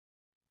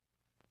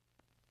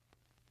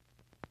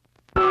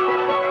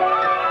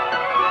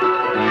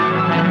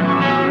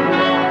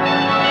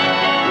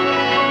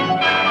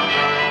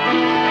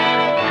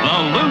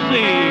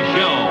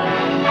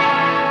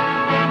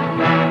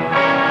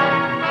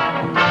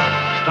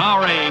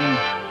starring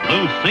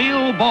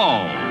Lucille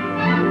Ball.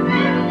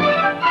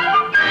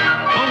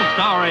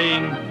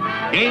 Co-starring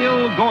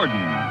Gail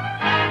Gordon.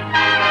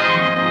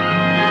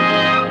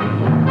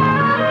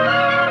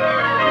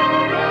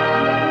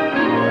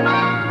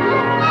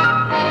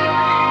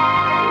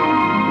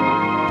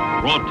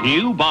 Brought to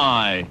you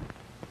by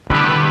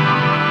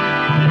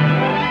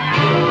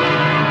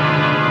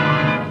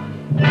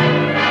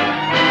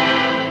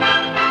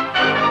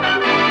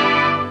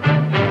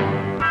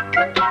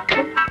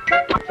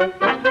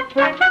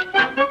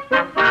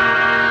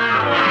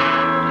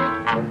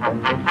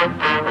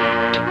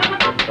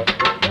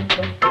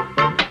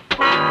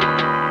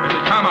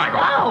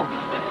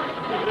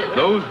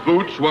Those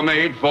boots were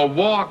made for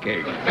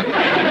walking.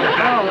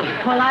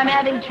 Oh, well, I'm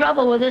having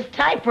trouble with this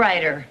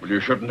typewriter. Well, you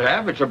shouldn't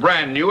have. It's a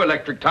brand new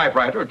electric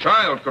typewriter. A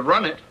child could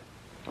run it.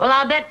 Well,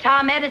 I'll bet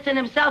Tom Edison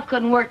himself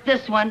couldn't work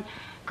this one.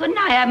 Couldn't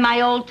I have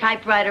my old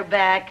typewriter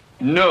back?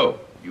 No.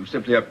 You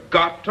simply have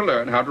got to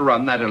learn how to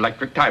run that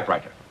electric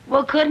typewriter.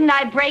 Well, couldn't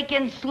I break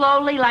in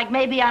slowly, like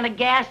maybe on a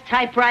gas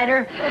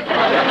typewriter?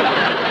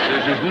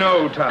 This is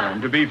no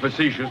time to be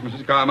facetious,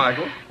 Mrs.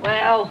 Carmichael.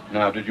 Well...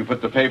 Now, did you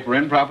put the paper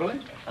in properly?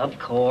 Of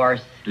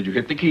course. Did you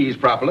hit the keys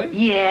properly?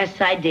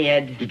 Yes, I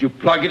did. Did you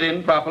plug it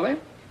in properly?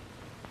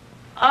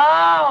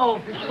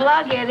 Oh,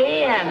 plug it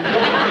in.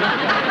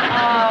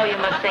 Oh, you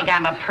must think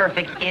I'm a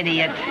perfect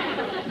idiot.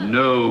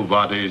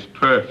 Nobody's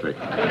perfect.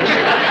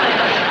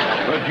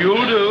 But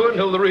you'll do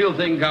until the real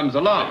thing comes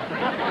along.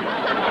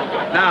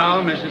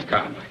 Now, Mrs.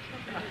 Carmichael,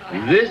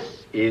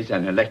 this is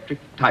an electric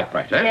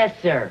typewriter. Yes,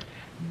 sir.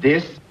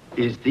 This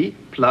is the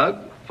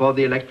plug for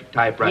the electric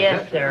typewriter.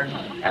 Yes, sir.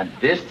 And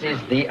this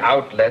is the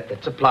outlet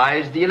that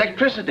supplies the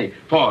electricity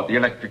for the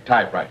electric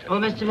typewriter.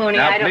 Well, Mr. Mooney,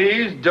 now, I don't...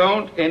 please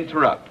don't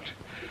interrupt.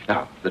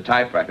 Now, the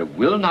typewriter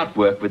will not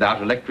work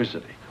without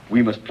electricity.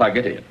 We must plug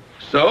it in.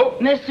 So,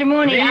 Mr.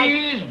 Mooney,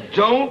 please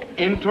don't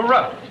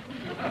interrupt.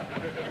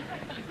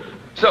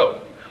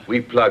 So, we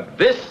plug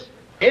this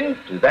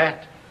into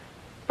that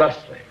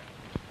thusly.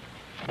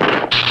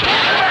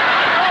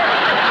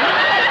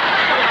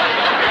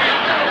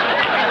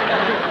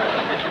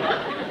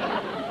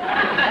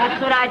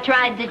 That's what I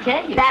tried to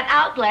tell you. That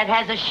outlet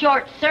has a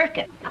short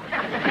circuit.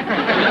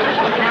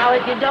 Now,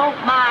 if you don't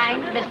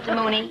mind, Mr.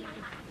 Mooney,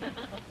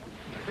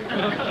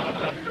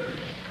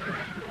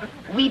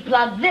 we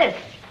plug this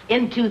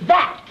into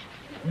that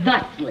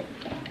thusly.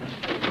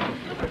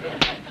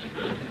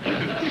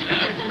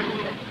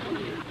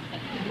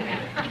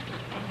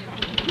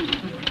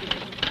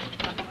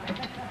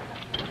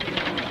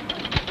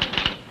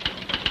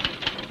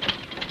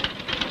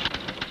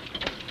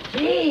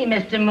 Gee,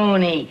 Mr.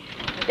 Mooney,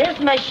 this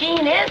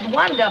machine is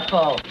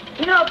wonderful.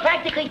 You know, it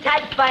practically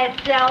types by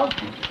itself.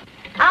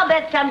 I'll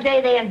bet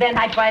someday they invent a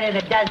typewriter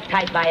that does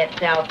type by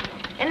itself.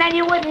 And then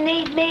you wouldn't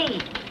need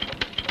me.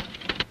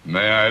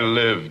 May I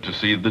live to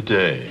see the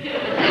day.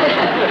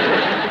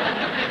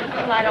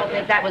 Well, I don't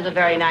think that was a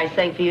very nice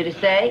thing for you to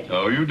say.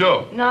 No, you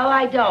don't. No,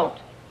 I don't.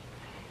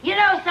 You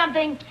know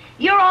something?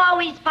 You're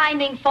always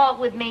finding fault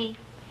with me.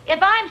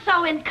 If I'm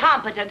so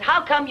incompetent,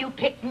 how come you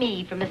picked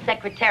me from the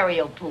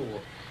secretarial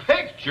pool?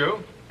 Picked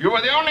you? You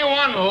were the only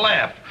one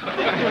left.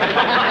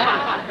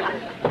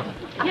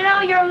 You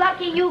know, you're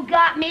lucky you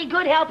got me.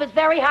 Good help is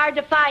very hard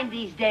to find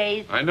these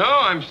days. I know,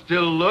 I'm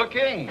still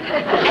looking.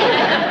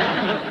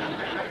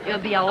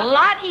 It'll be a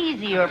lot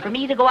easier for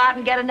me to go out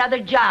and get another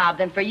job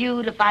than for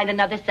you to find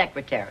another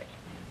secretary.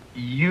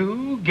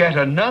 You get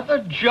another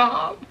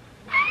job?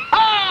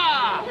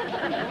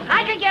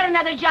 I could get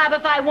another job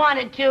if I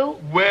wanted to.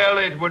 Well,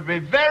 it would be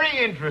very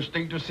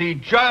interesting to see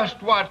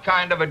just what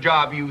kind of a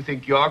job you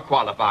think you're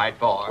qualified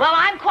for. Well,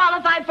 I'm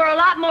qualified for a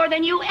lot more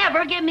than you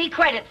ever give me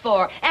credit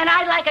for, and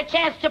I'd like a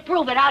chance to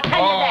prove it, I'll tell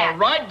you that. All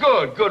right,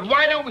 good.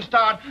 Why don't we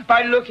start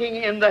by looking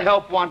in the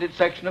help wanted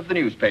section of the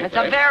newspaper?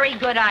 That's a very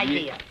good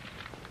idea.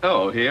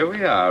 Oh, here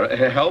we are.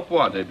 Help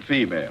wanted,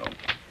 female.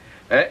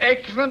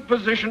 Excellent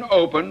position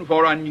open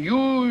for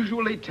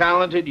unusually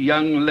talented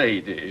young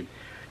lady.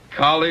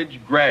 College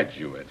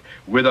graduate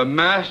with a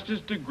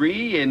master's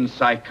degree in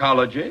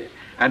psychology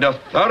and a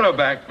thorough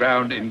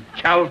background in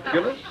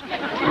calculus,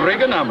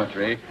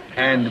 trigonometry,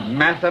 and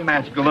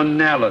mathematical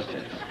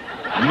analysis.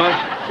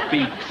 Must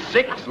speak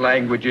 6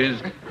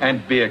 languages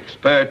and be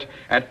expert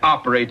at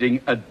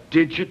operating a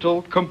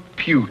digital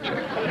computer.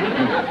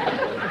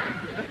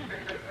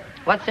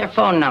 What's their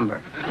phone number?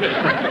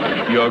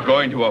 You're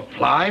going to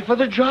apply for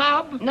the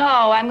job?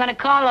 No, I'm going to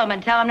call them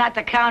and tell them not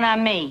to count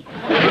on me.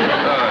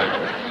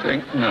 I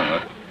think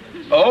not.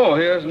 Oh,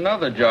 here's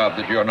another job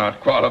that you're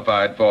not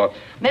qualified for.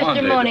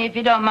 Mr. Mooney, if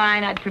you don't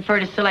mind, I'd prefer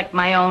to select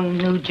my own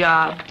new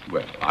job.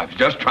 Well, I was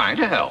just trying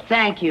to help.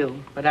 Thank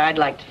you, but I'd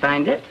like to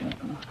find it.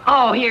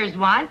 Oh, here's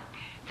one.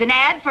 It's an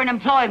ad for an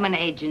employment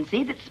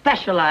agency that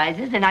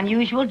specializes in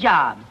unusual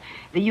jobs.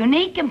 The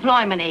Unique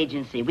Employment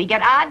Agency. We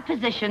get odd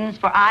positions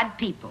for odd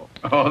people.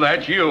 Oh,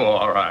 that's you,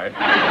 all right.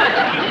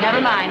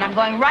 Never mind. I'm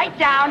going right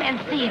down and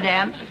see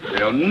them.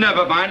 You'll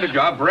never find a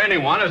job for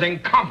anyone as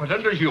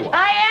incompetent as you are.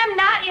 I am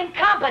not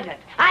incompetent.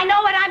 I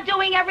know what I'm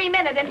doing every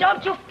minute, and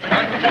don't you...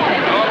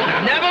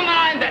 Oh, never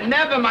mind that.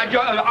 never mind.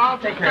 I'll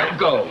take care of it.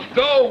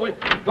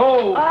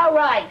 Go. All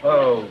right.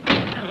 Oh.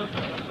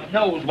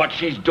 Knows what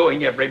she's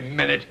doing every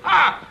minute.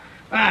 Ah!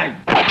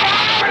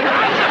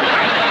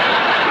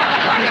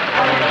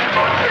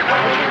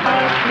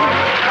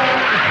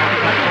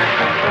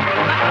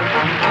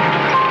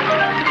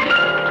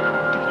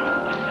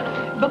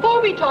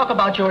 Before we talk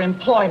about your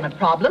employment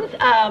problems,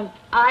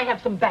 I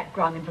have some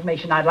background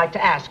information I'd like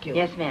to ask you.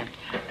 Yes,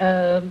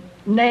 ma'am.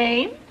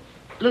 Name?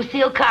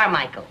 Lucille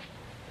Carmichael.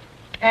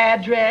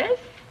 Address?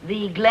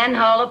 The Glen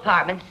Hall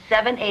Apartments,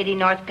 780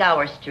 North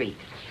Gower Street.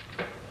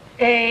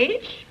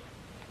 Age?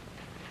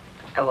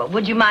 Oh, well,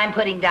 would you mind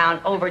putting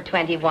down over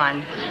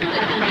 21?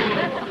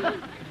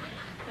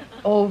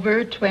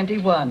 Over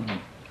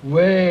 21.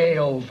 Way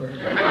over.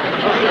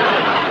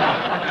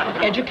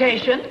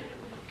 Education?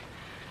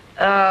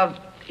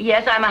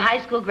 Yes, I'm a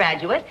high school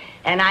graduate,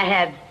 and I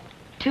have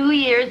 2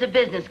 years of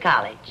business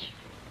college.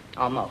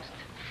 Almost.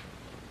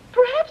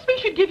 Perhaps we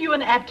should give you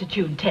an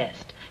aptitude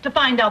test to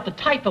find out the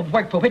type of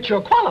work for which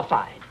you're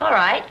qualified. All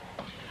right.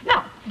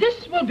 Now,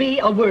 this will be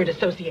a word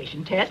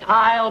association test.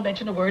 I'll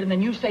mention a word, and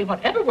then you say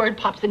whatever word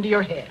pops into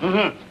your head.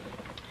 Mm-hmm.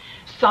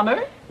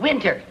 Summer,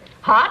 Winter.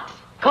 hot,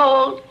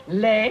 Cold.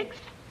 legs,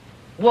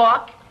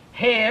 Walk.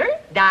 hair,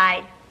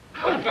 Die.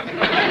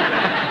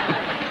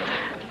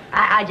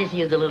 I just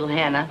used a little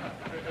henna.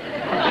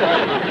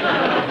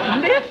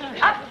 lift,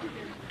 Up.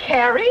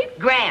 carry,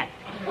 Grant.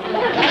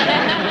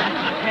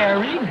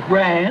 Harry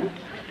Grant.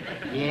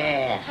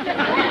 Yeah.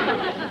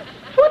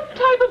 What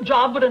type of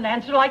job would an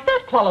answer like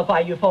that qualify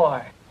you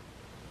for?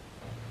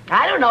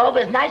 I don't know,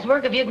 but it's nice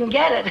work if you can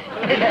get it.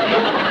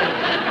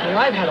 Well,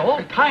 I've had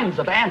all kinds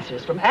of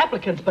answers from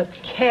applicants, but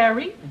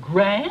Cary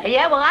Grant?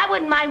 Yeah, well, I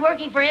wouldn't mind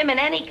working for him in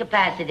any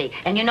capacity.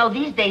 And you know,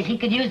 these days he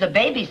could use a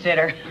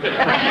babysitter.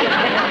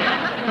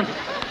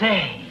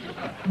 Say,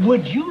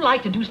 would you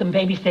like to do some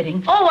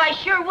babysitting? Oh, I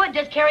sure would.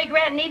 Does Cary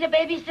Grant need a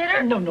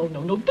babysitter? No.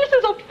 This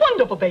is a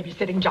wonderful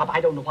babysitting job.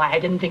 I don't know why I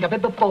didn't think of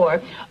it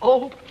before.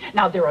 Oh,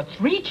 now there are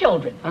 3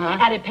 children,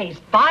 and it pays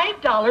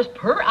 $5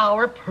 per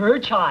hour per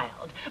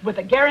child, with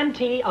a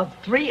guarantee of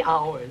 3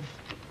 hours.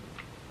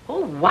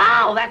 Oh,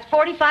 wow, that's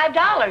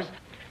 $45.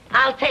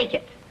 I'll take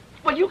it.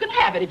 Well, you can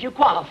have it if you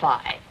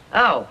qualify.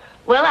 Oh,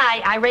 well,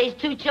 I raised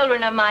 2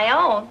 children of my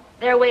own.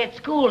 They're away at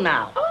school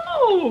now.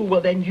 Oh,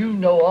 well, then you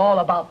know all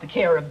about the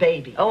care of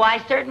babies. Oh, I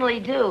certainly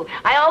do.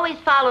 I always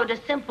followed a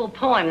simple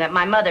poem that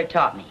my mother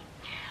taught me.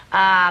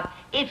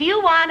 If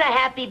you want a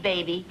happy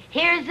baby,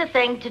 here's the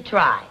thing to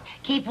try.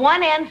 Keep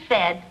one end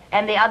fed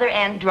and the other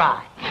end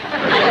dry.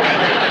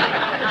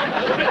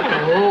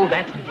 Oh,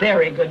 that's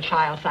very good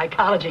child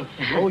psychology.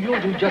 Oh, you'll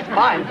do just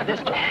fine for this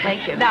job.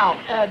 Thank you. Now,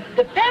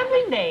 the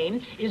family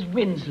name is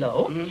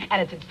Winslow,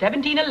 and it's at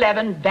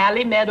 1711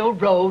 Valley Meadow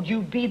Road.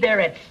 You be there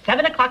at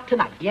 7 o'clock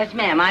tonight. Yes,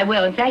 ma'am, I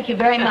will, and thank you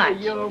very much.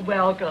 You're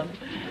welcome.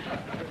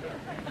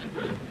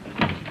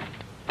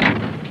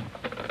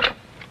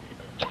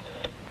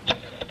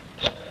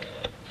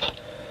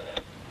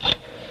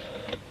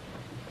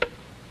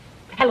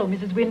 Hello,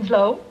 Mrs.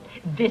 Winslow.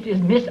 This is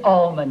Miss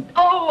Allman.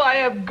 Oh, I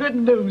have good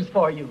news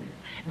for you.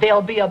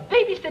 There'll be a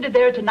babysitter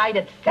there tonight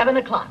at 7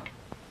 o'clock.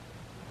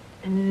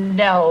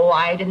 No,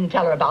 I didn't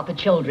tell her about the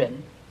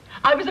children.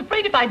 I was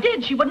afraid if I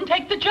did, she wouldn't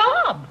take the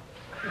job.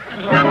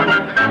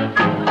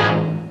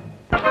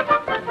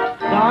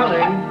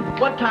 Darling,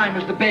 what time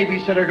is the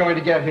babysitter going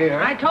to get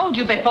here? I told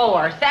you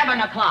before, 7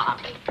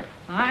 o'clock.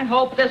 I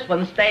hope this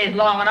one stays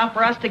long enough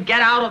for us to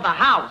get out of the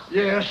house.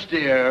 Yes,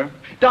 dear.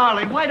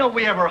 Darling, why don't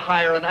we ever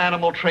hire an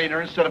animal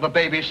trainer instead of a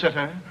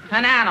babysitter?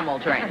 An animal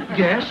trainer.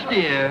 Yes,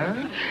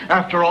 dear.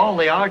 After all,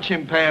 they are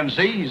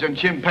chimpanzees, and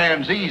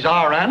chimpanzees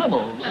are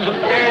animals.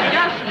 They're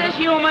just as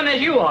human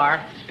as you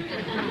are.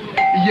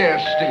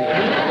 Yes, dear.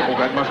 Oh,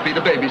 that must be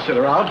the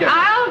babysitter. I'll get it.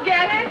 I'll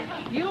get it.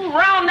 You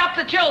round up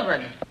the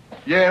children.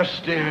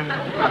 Yes, dear.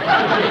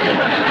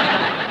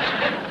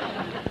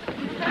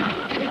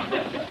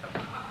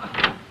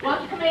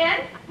 Want to come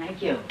in?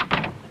 Thank you.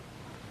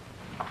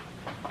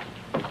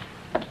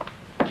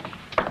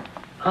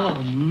 Oh,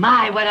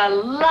 my, what a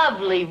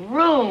lovely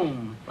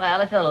room. Well,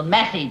 it's a little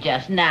messy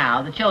just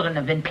now. The children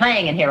have been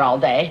playing in here all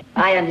day.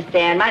 I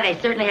understand. My, they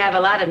certainly have a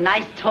lot of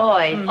nice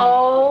toys.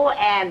 Oh,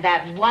 and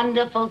that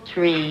wonderful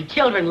tree.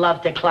 Children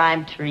love to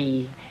climb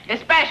trees.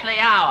 Especially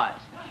ours.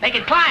 They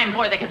could climb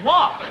before they could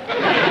walk.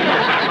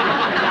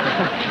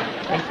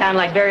 They sound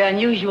like very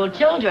unusual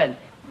children.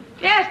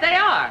 Yes, they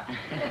are.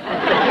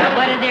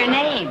 What are their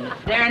names?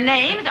 Their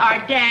names are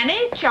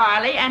Danny,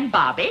 Charlie, and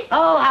Bobby.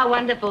 Oh, how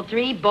wonderful.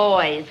 3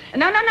 boys.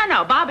 No.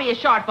 Bobby is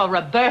short for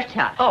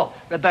Roberta. Oh.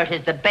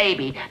 Roberta's the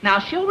baby. Now,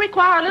 she'll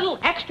require a little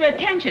extra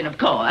attention, of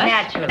course.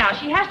 Naturally. Now,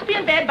 she has to be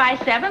in bed by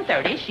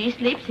 7:30. She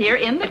sleeps here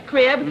in the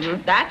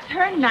crib. That's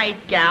her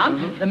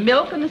nightgown. The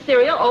milk and the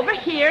cereal over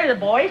here. The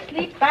boy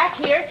sleeps back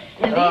here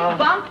in these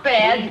bunk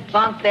beds. These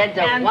bunk beds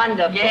are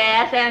wonderful.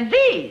 Yes, and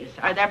these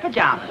are their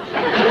pajamas.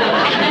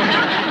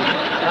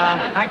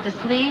 Aren't the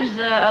sleeves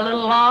a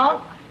little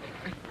long?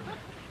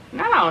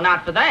 No,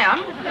 not for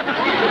them.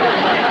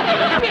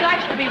 He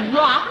likes to be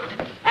rocked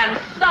and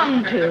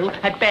sung to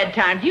at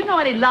bedtime. Do you know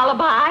any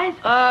lullabies?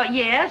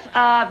 Yes.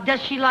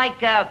 Does she like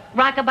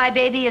Rockabye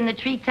Baby in the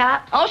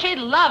Treetop? Oh, she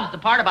loves the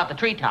part about the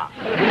treetop.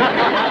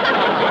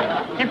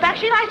 In fact,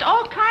 she likes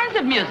all kinds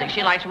of music.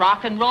 She likes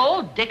rock and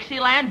roll,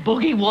 Dixieland,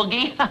 boogie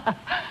woogie.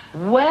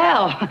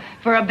 Well,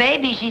 for a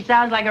baby, she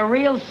sounds like a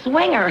real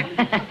swinger.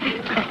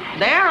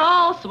 They're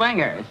all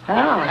swingers.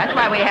 Oh. That's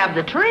why we have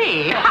the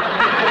tree.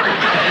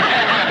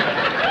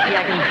 Yeah,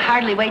 I can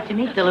hardly wait to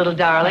meet the little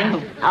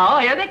darlings. Oh,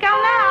 here they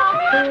come now.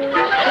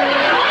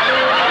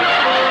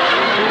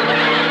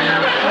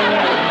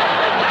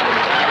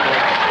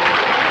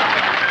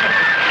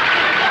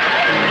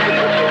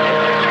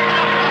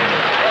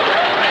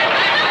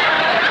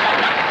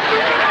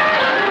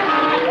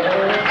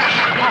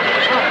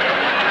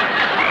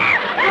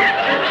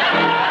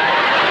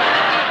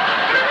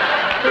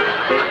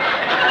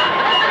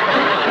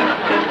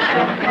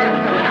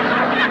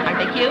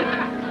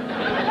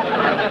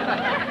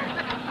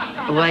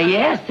 Why,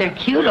 yes, they're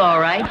cute, all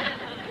right.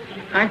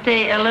 Aren't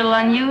they a little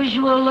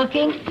unusual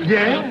looking?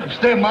 Yes,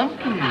 they're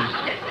monkeys.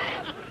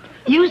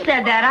 You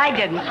said that, I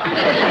didn't.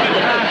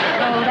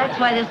 So that's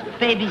why this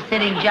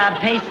babysitting job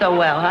pays so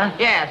well, huh?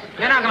 Yes.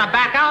 You're not going to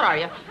back out, are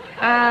you?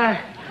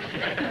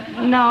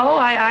 No,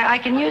 I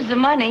can use the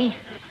money.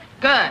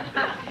 Good.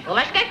 Well,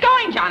 let's get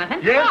going,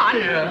 Jonathan. Yes, Come on.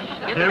 dear.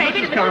 Get the Here, baby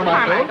Mrs. to Mrs.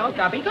 Carmichael. Carmichael.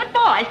 Now, be good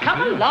boys.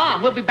 Come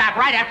along. We'll be back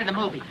right after the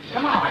movie.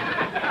 Come on.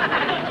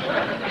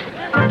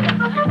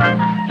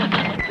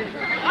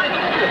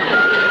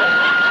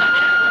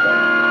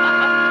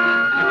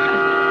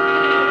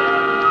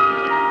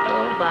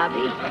 Hello,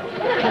 Bobby.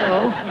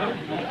 Hello.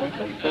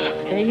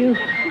 Are you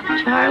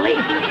Charlie?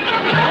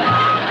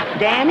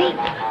 Danny?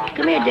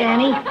 Come here,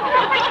 Danny.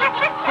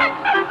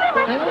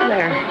 Hello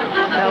there,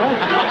 fella.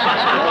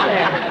 Hello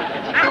there.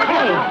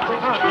 Hey.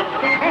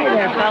 Hey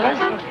there, fellas.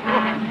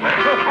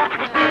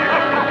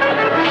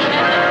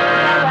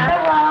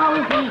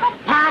 Rosy,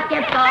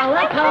 pocket full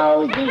of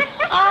cozy,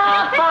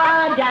 all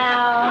far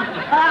down,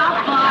 all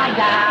far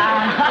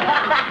down.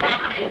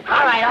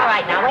 All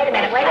right, now, wait a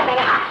minute. Wait a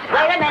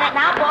minute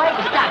now, boys,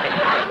 stop it.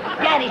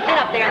 Danny, sit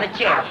up there in the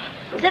chair.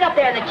 Sit up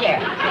there in the chair.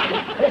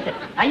 Listen,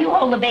 now you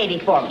hold the baby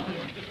for me.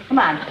 Come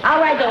on, I'll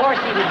ride the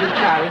horsey with you,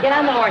 Charlie. Get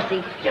on the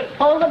horsey.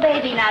 Hold the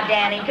baby now,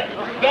 Danny.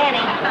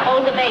 Danny,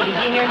 hold the baby. Do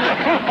you hear me?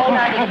 Hold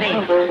on to the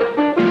baby.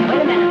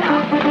 Wait a minute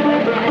now. Wait a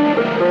minute.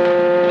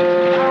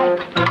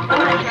 Come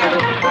on,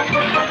 Charlie.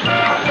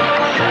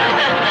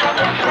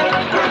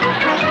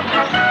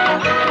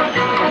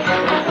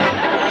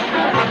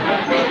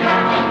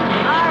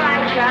 All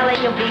right,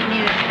 Charlie, you'll beat me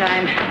this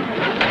time.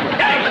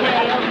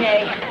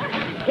 Okay.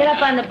 Get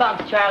up on the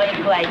bunks, Charlie,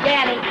 and play.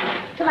 Danny,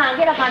 come on,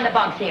 get up on the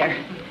bunks here.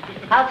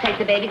 I'll take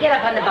the baby. Get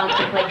up on the bunks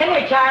and play. Come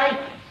here, Charlie.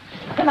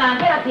 Come on,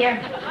 get up here.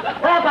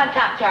 Way up on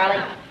top,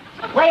 Charlie.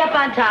 Way up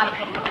on top.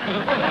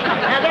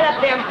 Now get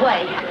up there and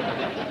play.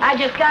 I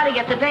just got to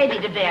get the baby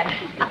to bed.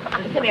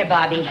 Come here,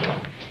 Bobby.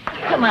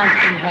 Come on,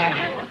 sweetheart.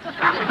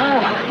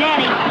 Oh,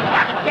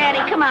 Danny,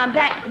 come on,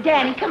 back.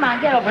 Danny, come on,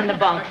 get over in the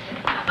bunks.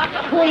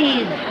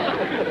 Please.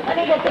 Let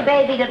me get the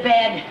baby to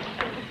bed.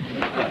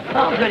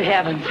 Oh, good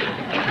heavens.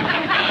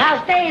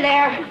 Now stay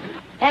there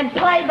and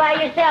play by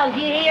yourselves,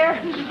 you hear?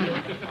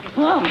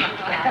 Oh,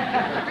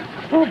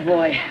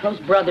 boy, those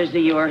brothers of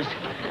yours.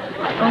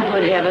 Oh,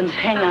 good heavens,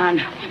 hang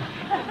on.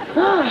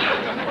 Oh.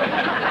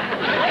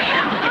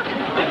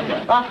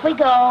 Off we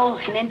go,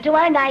 and into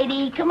our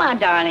nightie. Come on,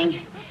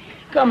 darling.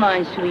 Come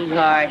on,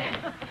 sweetheart.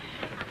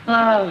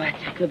 Oh,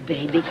 that's a good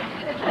baby.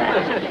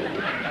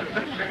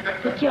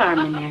 Put your arm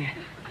in there.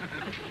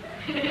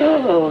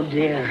 Oh,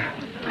 dear.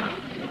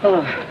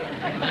 Oh,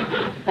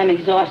 I'm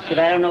exhausted.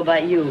 I don't know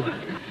about you.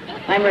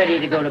 I'm ready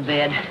to go to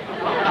bed.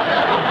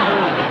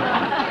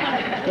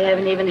 You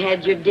haven't even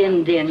had your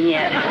din-din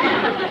yet.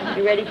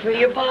 You ready for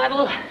your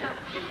bottle?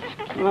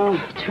 Oh,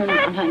 turn it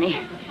on, honey.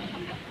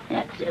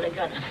 That's it. I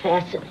gotta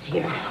fasten it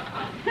here.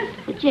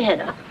 Put your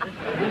head up.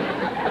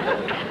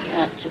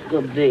 That's a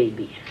good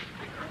baby.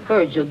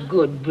 Her's a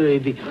good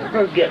baby.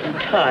 Her getting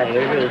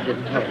tired,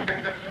 isn't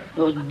her?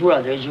 Those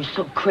brothers are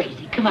so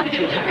crazy. Come on,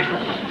 sweetheart.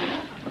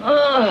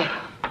 Oh.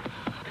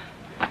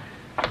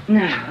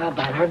 Now, how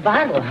about our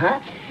bottle, huh?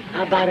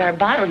 How about our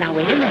bottle? Now,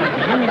 wait a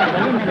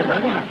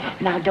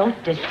minute. Now, don't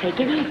just take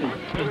it easy.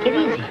 Take it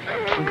easy.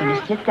 We're going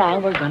to sit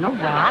down. We're going to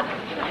rock.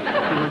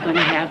 And we're going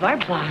to have our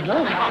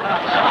bottle.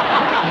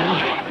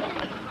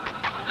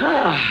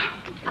 Okay.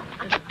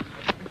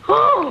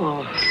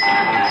 Oh.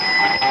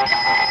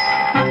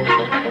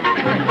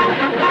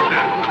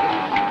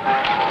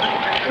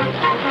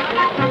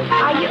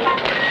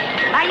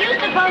 Are you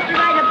supposed to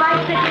ride a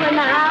bicycle in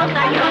the house?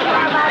 Are you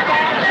sure about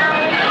that,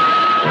 Charlie?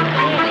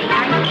 Really,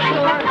 are you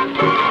sure?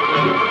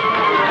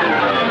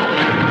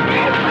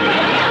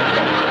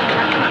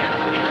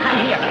 Come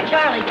here,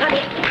 Charlie, come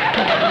here.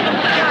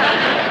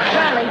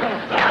 Charlie,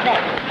 now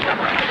there.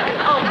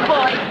 Oh,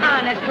 boy,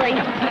 honestly.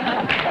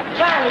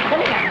 Charlie,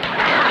 come here.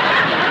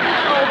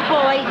 Oh,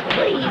 boy,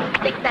 please,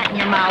 stick that in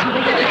your mouth.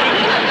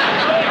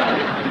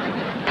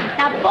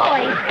 Now,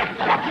 boys,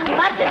 you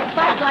mustn't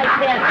fight like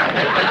this.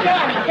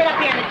 Danny, sit up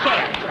here in the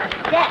chair.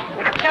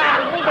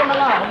 Charlie, leave him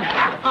alone.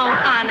 Oh,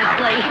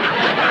 honestly.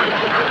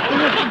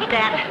 You eat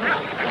that.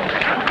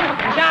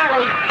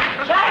 Charlie.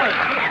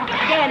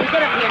 Danny,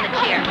 sit up here in the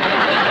chair.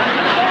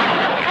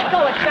 Let go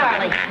of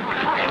Charlie.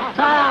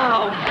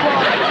 Oh,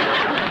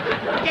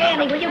 boy.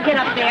 Danny, will you get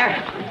up there?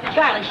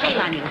 Charlie, shame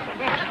on you.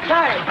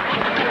 Charlie.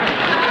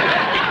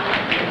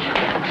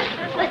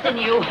 Listen,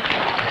 you.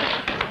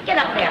 Get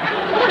up there.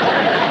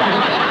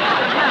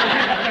 Charlie,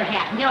 pick up your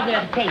hat and get over there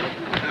at the table.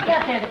 Get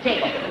up there at the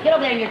table. Get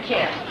over there in your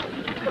chair.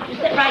 You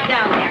sit right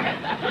down there.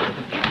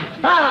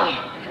 Oh,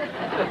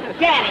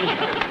 Danny,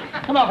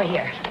 come over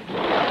here.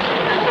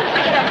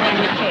 Get up there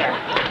in your chair.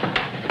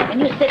 And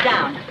you sit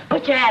down.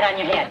 Put your hat on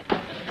your head.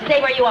 Stay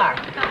where you are.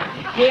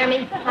 You hear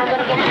me? I'm going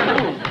to get your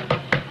food.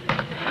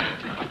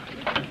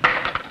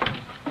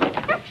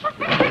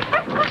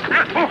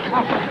 Boy,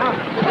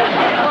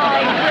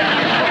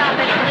 please stop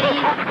it,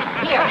 please.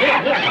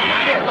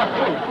 Here, look,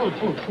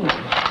 food.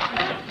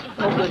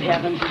 Oh, good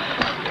heavens.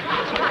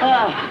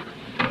 Oh,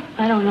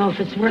 I don't know if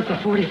it's worth the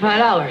 $45.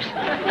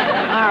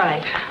 All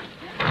right.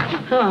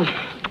 Oh.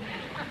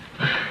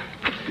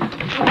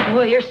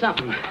 Boy, you're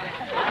something.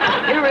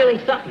 You're really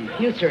something,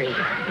 you three.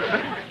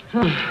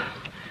 Oh.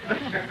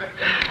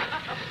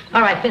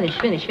 All right, finish.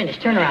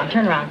 Turn around.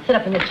 Sit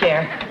up in the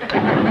chair.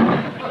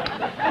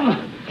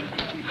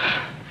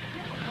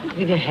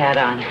 Leave your hat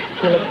on.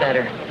 You look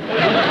better.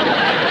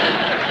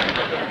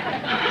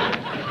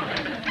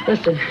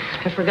 Listen,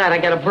 I forgot I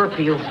got a burp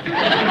for you.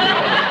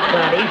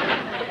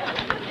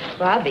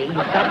 Bobby, you've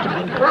got to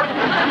be burped.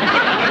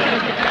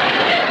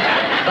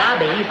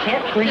 Bobby, you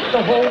can't drink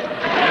the whole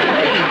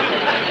thing.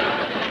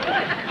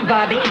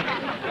 Bobby.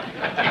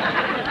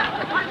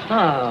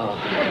 Oh.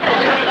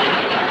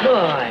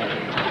 Boy.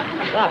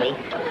 Bobby.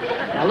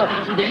 Now look,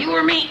 it's either you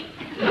or me.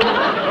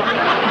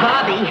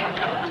 Bobby.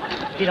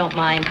 If you don't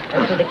mind,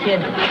 or for the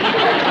kid.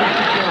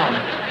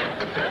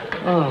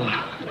 Oh.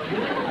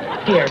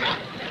 Here.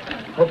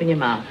 Open your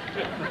mouth.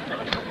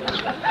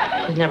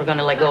 She's never going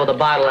to let go of the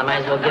bottle. I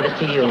might as well give it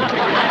to you.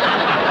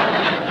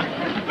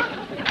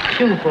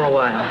 Chew for a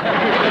while.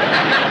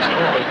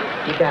 Bobby,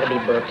 you got to be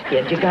burped,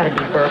 kid. You got to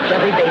be burped.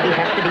 Every baby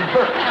has to be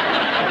burped.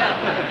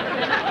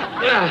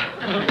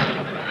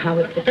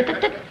 Just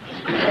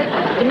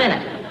a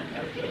minute.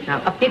 Now,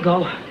 up you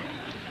go.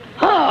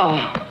 Oh.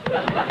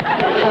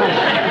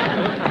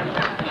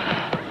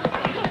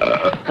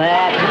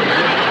 That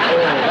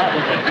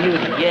was a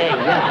beauty. Yeah,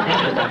 that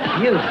was a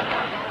beauty.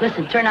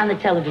 Listen, turn on the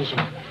television.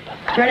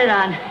 Turn it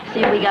on.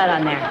 See what we got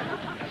on there.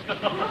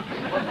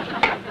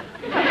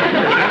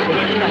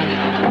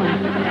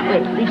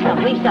 Wait,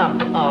 leave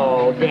some.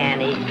 Oh,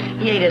 Danny.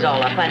 He ate it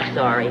all up. I'm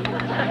sorry.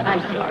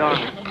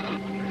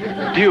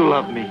 Do you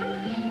love me?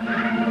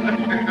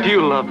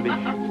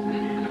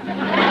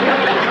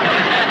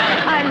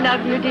 I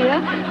love you,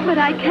 dear, but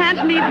I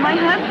can't leave my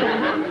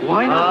husband.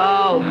 Why not?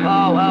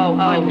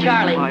 Oh,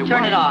 Charlie,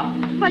 turn it off.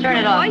 But Turn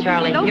it your off, voice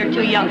Charlie. is so You're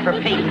too young for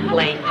Peyton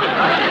Place.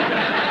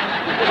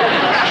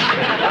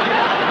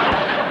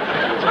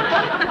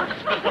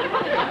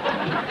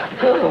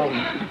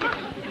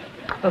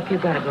 Look, you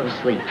gotta go to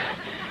sleep.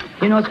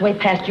 You know it's way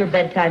past your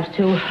bedtimes,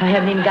 too. I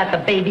haven't even got the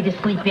baby to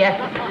sleep yet.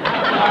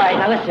 All right,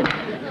 now listen.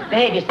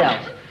 Behave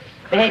yourselves.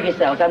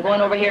 I'm going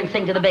over here and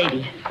sing to the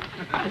baby.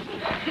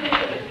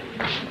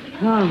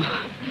 Oh,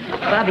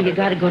 Bobby, you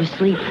gotta go to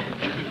sleep.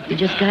 You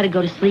just gotta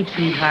go to sleep,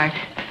 sweetheart.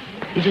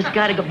 You just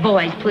gotta go.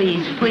 Boys,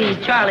 please.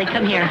 Charlie,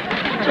 come here.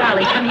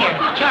 Charlie, come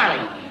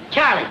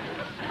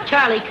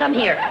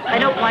here. I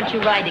don't want you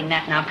riding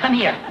that now. Come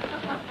here.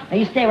 Now,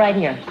 you stay right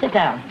here. Sit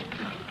down.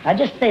 Now,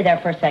 just stay there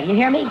for a second. You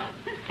hear me?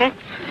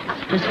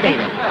 Just stay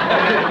there.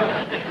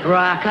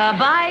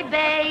 Rock-a-bye,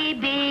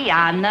 baby,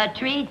 on the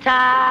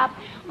treetop.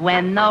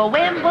 When the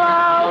wind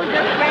blows,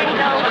 the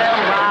cradle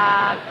will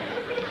rock.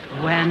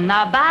 When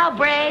the bough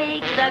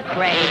breaks, the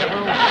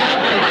cradle will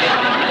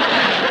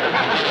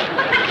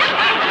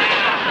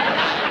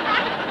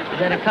Is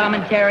that a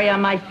commentary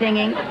on my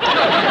singing? What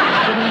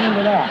do you mean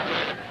to that?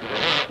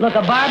 Look,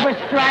 a Barbra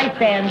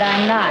Streisand,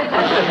 I'm not.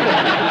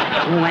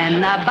 When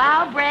the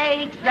bough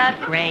breaks, the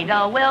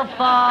cradle will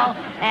fall,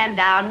 and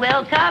down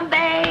will come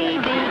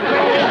baby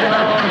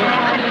cradle.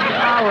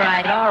 All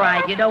right.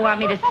 You don't want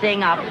me to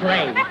sing, I'll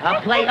play.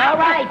 All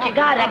right, you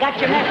got it. I got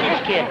your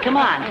message, kid. Come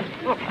on.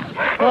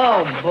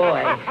 Oh,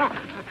 boy.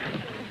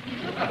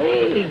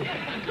 Hey.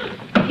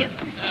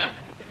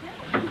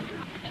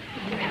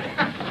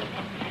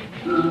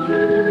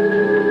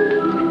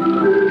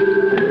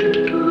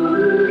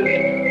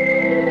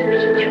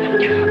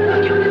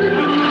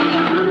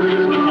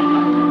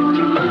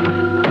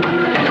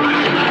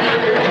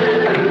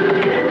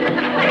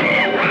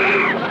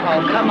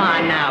 Oh, come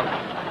on now.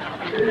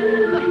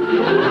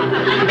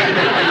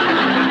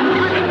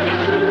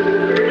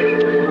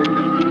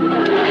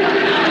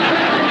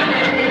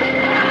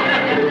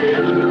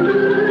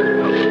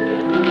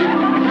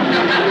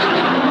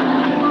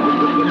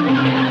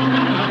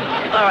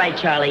 All right,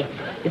 Charlie.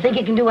 You think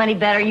you can do any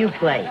better? You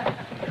play.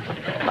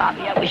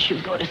 Bobby, I wish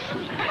you'd go to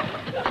sleep.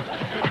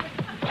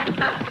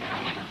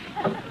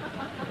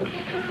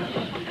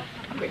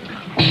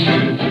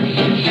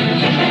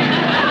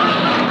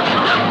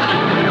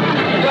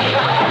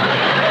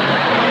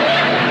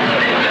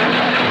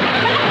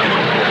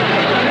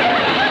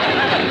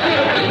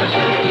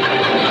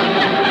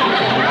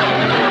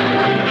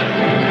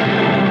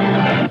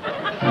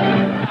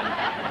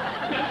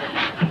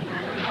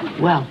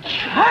 Well,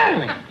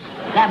 Charlie,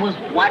 that was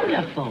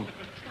wonderful.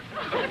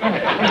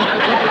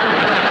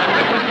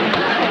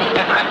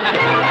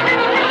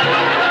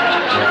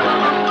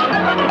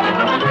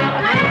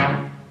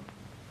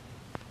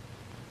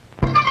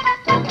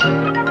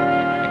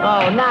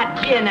 Oh,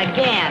 not gin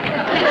again.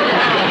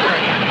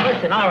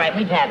 Listen, all right,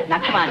 we've had it. Now,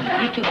 come on,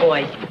 you two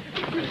boys.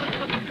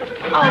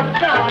 Oh,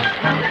 God.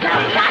 Now,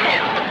 stop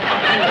it.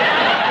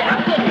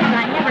 Goodness,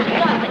 I never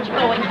saw such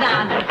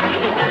goings-on.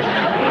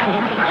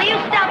 Will you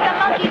stop the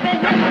monkey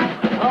business?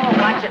 Oh,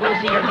 watch it,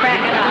 Lucy, you're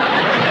cracking up.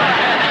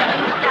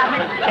 Stop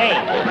it. Hey,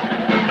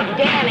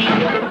 Danny,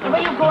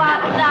 will you go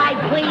outside,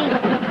 please?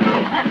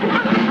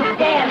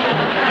 Danny,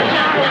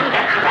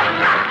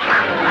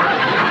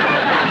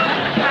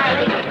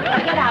 Charlie,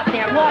 get out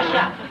there, wash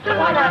up. Go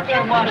on out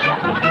there, wash up.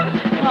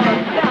 Oh,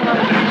 fellas.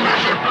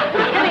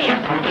 Come here.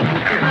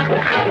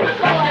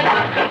 Boy,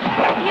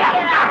 you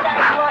get outside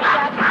and wash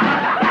up.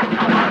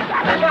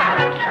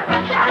 Charlie,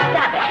 now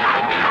stop it.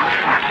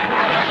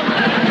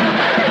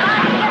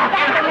 Get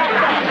back in that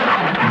bed.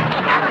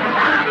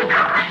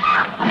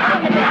 In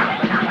the bed.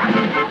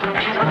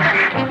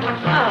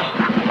 Oh,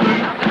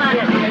 come on,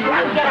 mister.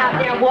 You get out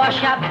there and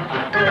wash up.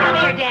 Come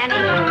here, Danny.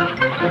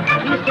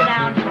 You sit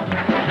down.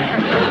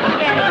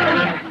 Danny, come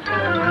here.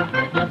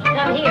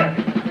 Come here.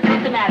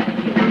 What's the matter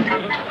with you?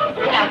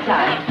 Get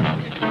outside.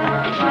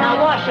 Now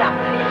wash up.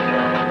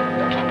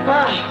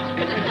 Oh.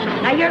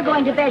 Now you're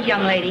going to bed,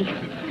 young lady.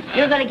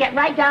 You're going to get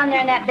right down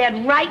there in that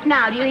bed right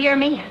now. Do you hear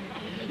me?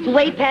 It's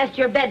way past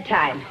your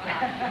bedtime.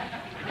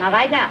 Now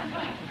lie down.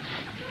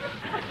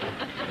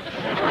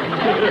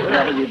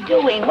 What are you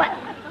doing? What?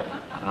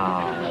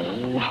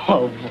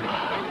 Oh.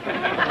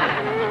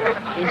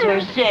 Is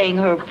her saying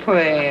her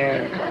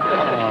prayer?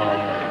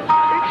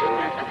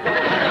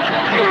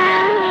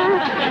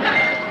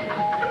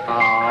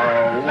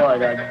 Oh,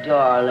 what a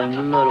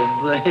darling little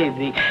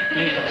baby.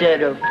 She said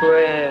her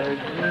prayers.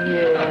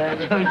 Yes,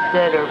 she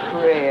said her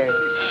prayers.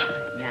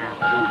 Now,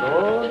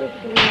 go to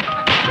sleep.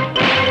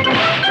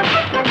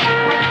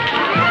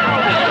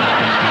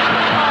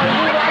 Oh,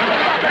 you like to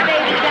put the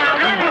baby down.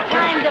 When it's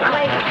time to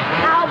play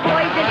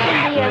cowboys and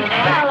Indians,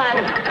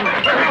 fellas.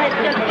 It's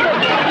just good.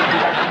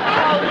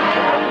 Oh,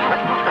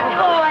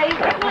 boys,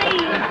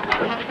 please.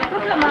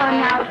 Come on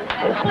now.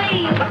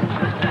 Please.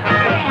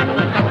 Danny,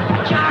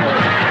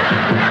 Charlie.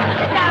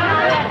 Get down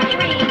on that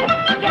tree.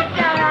 Get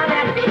down on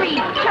that tree,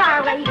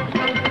 Charlie.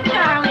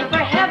 Charlie,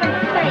 for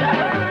heaven's sake.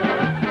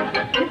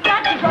 You've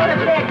got to go to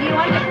bed. Do you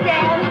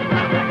understand?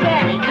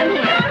 Danny, come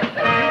here.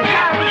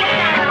 Charlie, get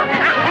down on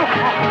that tree.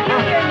 You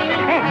hear me?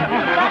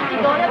 You've got to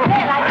go to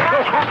bed. I got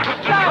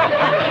Charlie,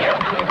 come here.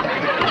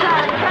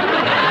 Charlie, come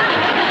here.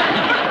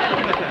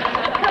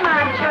 Come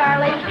on,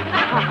 Charlie.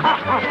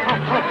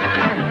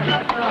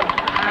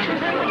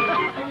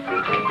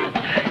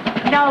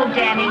 No,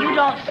 Danny, you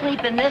don't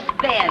sleep in this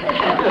bed. You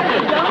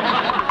don't?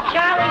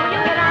 Charlie, will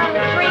you get on the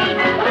tree?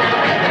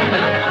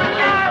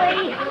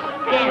 Charlie!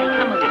 Danny,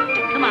 come with me.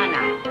 Come on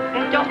now.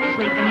 Don't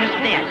sleep in this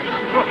bed.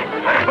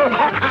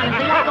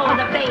 Honestly, let's go with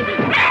the baby.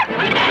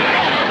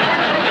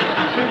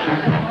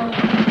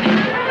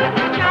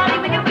 Charlie,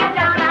 will you get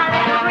down on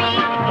that tree?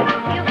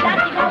 You've got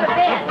to go to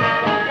bed.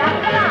 Now,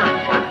 come on.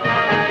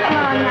 Come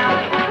on now.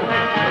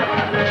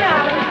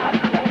 Charlie.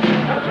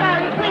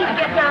 Charlie, please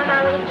get down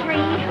on the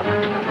tree.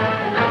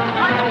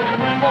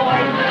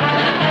 Boy,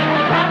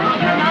 promise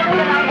your mother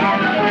that I'll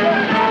have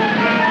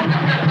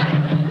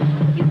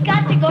you. You've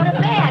got to go to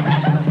bed.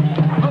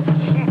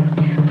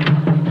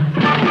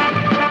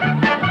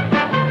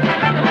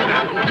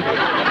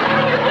 What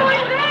are you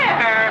doing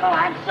there? Oh,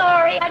 I'm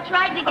sorry. I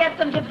tried to get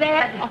them to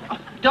bed.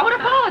 Don't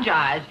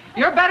apologize.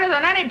 You're better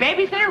than any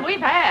babysitter we've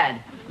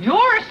had.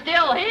 You're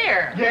still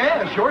here.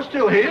 Yes, you're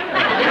still here.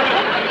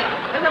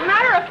 As a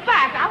matter of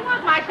fact, I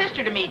want my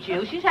sister to meet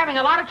you. She's having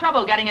a lot of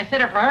trouble getting a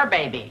sitter for her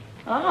baby.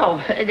 Oh,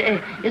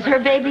 is her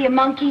baby a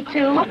monkey,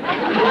 too? Of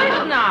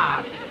course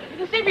not. You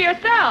can see for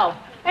yourself.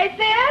 Hey,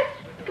 sis,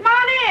 come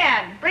on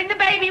in. Bring the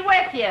baby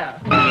with you.